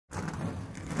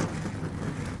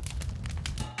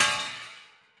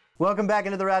Welcome back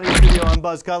into the Rowdy Studio. I'm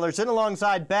Buzz Cutler, sitting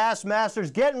alongside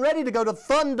Bassmasters, getting ready to go to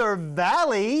Thunder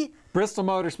Valley. Bristol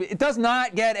Motor Speed. It does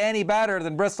not get any better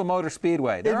than Bristol Motor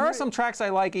Speedway. There are some tracks I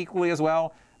like equally as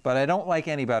well, but I don't like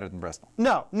any better than Bristol.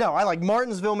 No, I like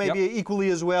Martinsville maybe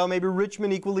equally as well, maybe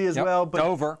Richmond equally as well. But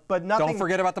Dover. But nothing. Don't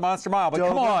forget about the Monster Mile. But Dover.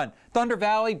 Come on, Thunder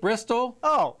Valley, Bristol.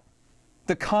 Oh.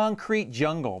 The concrete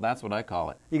jungle, that's what I call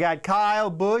it. You got Kyle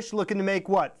Busch looking to make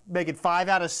what? Make it 5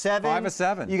 out of 7? 5 out of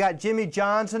 7. You got Jimmy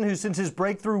Johnson, who since his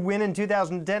breakthrough win in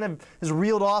 2010 has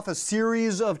reeled off a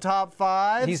series of top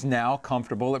 5s. He's now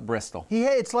comfortable at Bristol.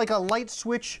 It's like a light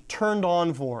switch turned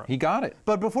on for him. He got it.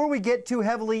 But before we get too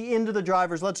heavily into the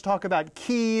drivers, let's talk about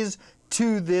keys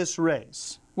to this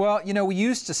race. Well, you know, we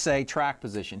used to say track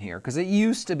position here because it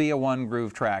used to be a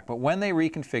one-groove track, but when they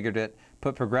reconfigured it,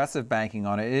 put progressive banking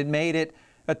on it, it made it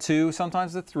a 2,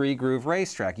 sometimes a 3-groove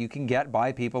racetrack. You can get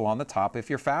by people on the top if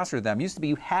you're faster than them. It used to be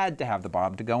you had to have the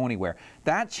bottom to go anywhere.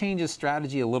 That changes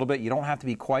strategy a little bit. You don't have to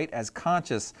be quite as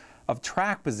conscious of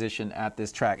track position at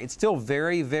this track. It's still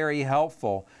very, very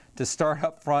helpful to start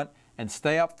up front and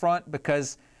stay up front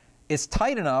because it's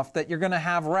tight enough that you're going to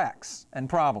have wrecks and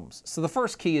problems. So the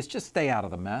first key is just stay out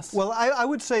of the mess. Well, I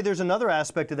would say there's another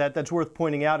aspect of that that's worth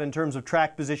pointing out in terms of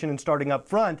track position and starting up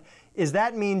front, is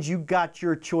that means you got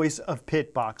your choice of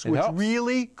pit box, which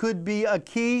really could be a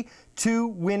key to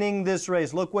winning this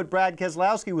race. Look what Brad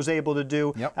Keselowski was able to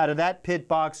do out of that pit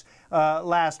box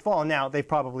last fall. Now, they've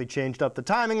probably changed up the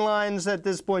timing lines at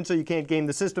this point, so you can't game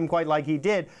the system quite like he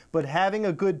did. But having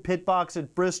a good pit box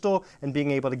at Bristol and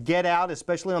being able to get out,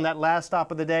 especially on that last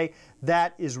stop of the day,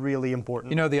 that is really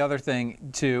important. You know, the other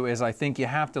thing, too, is I think you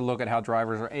have to look at how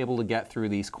drivers are able to get through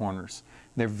these corners.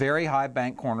 They're very high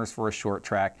bank corners for a short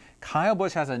track. Kyle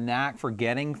Busch has a knack for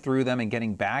getting through them and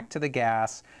getting back to the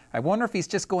gas. I wonder if he's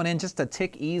just going in just a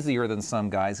tick easier than some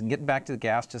guys and getting back to the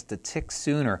gas just a tick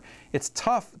sooner. It's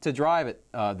tough to drive it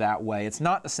that way. It's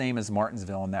not the same as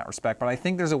Martinsville in that respect, but I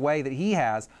think there's a way that he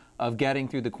has of getting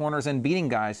through the corners and beating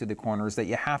guys through the corners that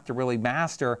you have to really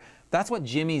master. That's what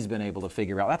Jimmy's been able to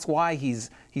figure out. That's why he's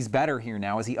better here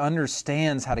now, is he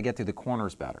understands how to get through the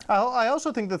corners better. I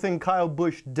also think the thing Kyle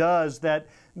Busch does that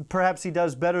perhaps he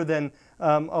does better than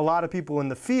a lot of people in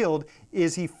the field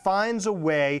is he finds a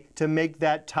way to make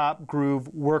that top groove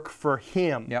work for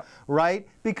him, right?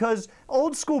 Because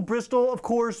old school Bristol, of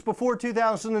course, before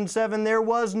 2007, there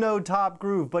was no top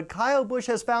groove, but Kyle Busch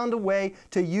has found a way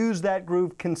to use that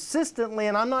groove consistently,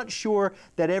 and I'm not sure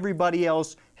that everybody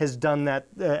else has done that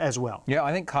as well. Yeah,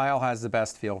 I think Kyle has the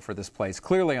best feel for this place.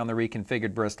 Clearly on the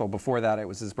reconfigured Bristol. Before that, it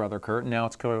was his brother Kurt, and now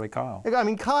it's clearly Kyle. I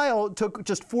mean, Kyle took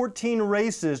just 14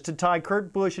 races to tie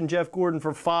Kurt Busch and Jeff Gordon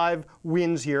for 5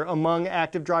 wins here among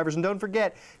active drivers. And don't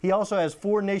forget, he also has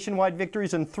 4 nationwide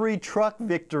victories and 3 truck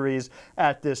victories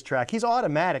at this track. He's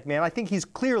automatic, man. I think he's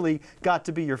clearly got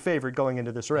to be your favorite going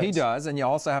into this race. He does, and you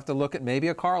also have to look at maybe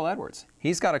a Carl Edwards.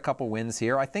 He's got a couple wins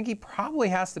here. I think he probably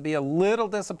has to be a little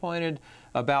disappointed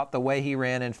about the way he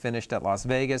ran and finished at Las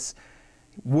Vegas.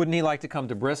 Wouldn't he like to come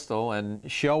to Bristol and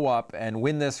show up and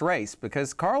win this race?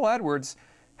 Because Carl Edwards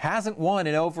hasn't won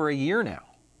in over a year now.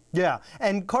 Yeah,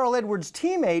 and Carl Edwards'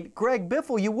 teammate, Greg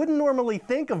Biffle, you wouldn't normally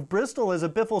think of Bristol as a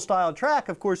Biffle-style track.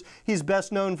 Of course, he's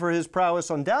best known for his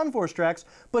prowess on downforce tracks,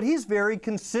 but he's very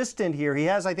consistent here. He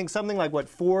has, I think, something like, what,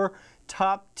 4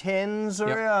 top 10s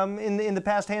or, in the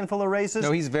past handful of races?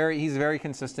 No, he's very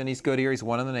consistent. He's good here. He's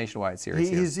won in the Nationwide Series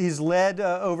He's led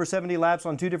over 70 laps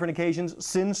on 2 different occasions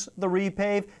since the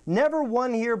repave. Never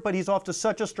won here, but he's off to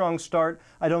such a strong start.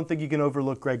 I don't think you can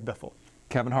overlook Greg Biffle.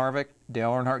 Kevin Harvick,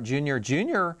 Dale Earnhardt Jr.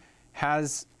 Jr.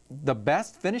 has the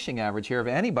best finishing average here of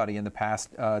anybody in the past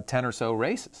 10 or so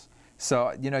races.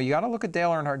 So, you know, you got to look at Dale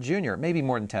Earnhardt Jr. Maybe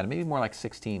more than 10, maybe more like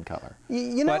 16 color.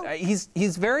 You know, but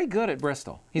he's very good at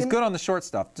Bristol. He's good on the short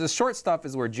stuff. The short stuff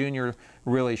is where Jr.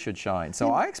 really should shine.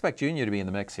 So I expect Jr. to be in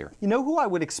the mix here. You know who I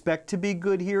would expect to be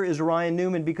good here is Ryan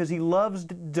Newman, because he loves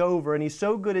Dover and he's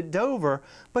so good at Dover,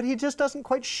 but he just doesn't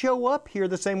quite show up here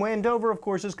the same way. And Dover, of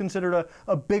course, is considered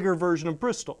a bigger version of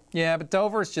Bristol. Yeah, but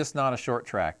Dover is just not a short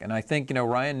track. And I think, you know,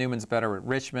 Ryan Newman's better at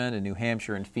Richmond and New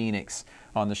Hampshire and Phoenix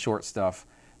on the short stuff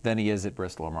than he is at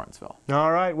Bristol or Martinsville.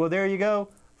 All right, well, there you go.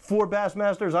 For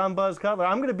Bassmasters, I'm Buzz Cutler.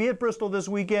 I'm going to be at Bristol this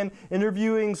weekend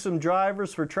interviewing some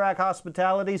drivers for track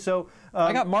hospitality. So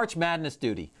I got March Madness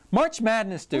duty. March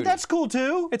Madness duty. Well, that's cool,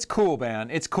 too. It's cool, man.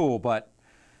 It's cool, but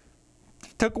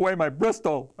he took away my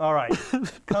Bristol. All right.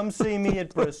 Come see me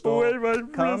at Bristol. Away my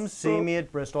Come see me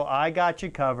at Bristol. I got you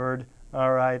covered.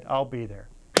 All right, I'll be there.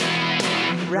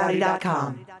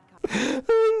 Rowdy.com.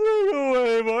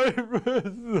 Away my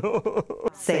Bristol.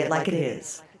 Say it like it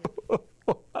is.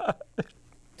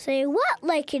 Say what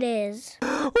like it is?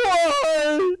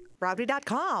 Why?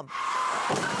 Rowdy.com.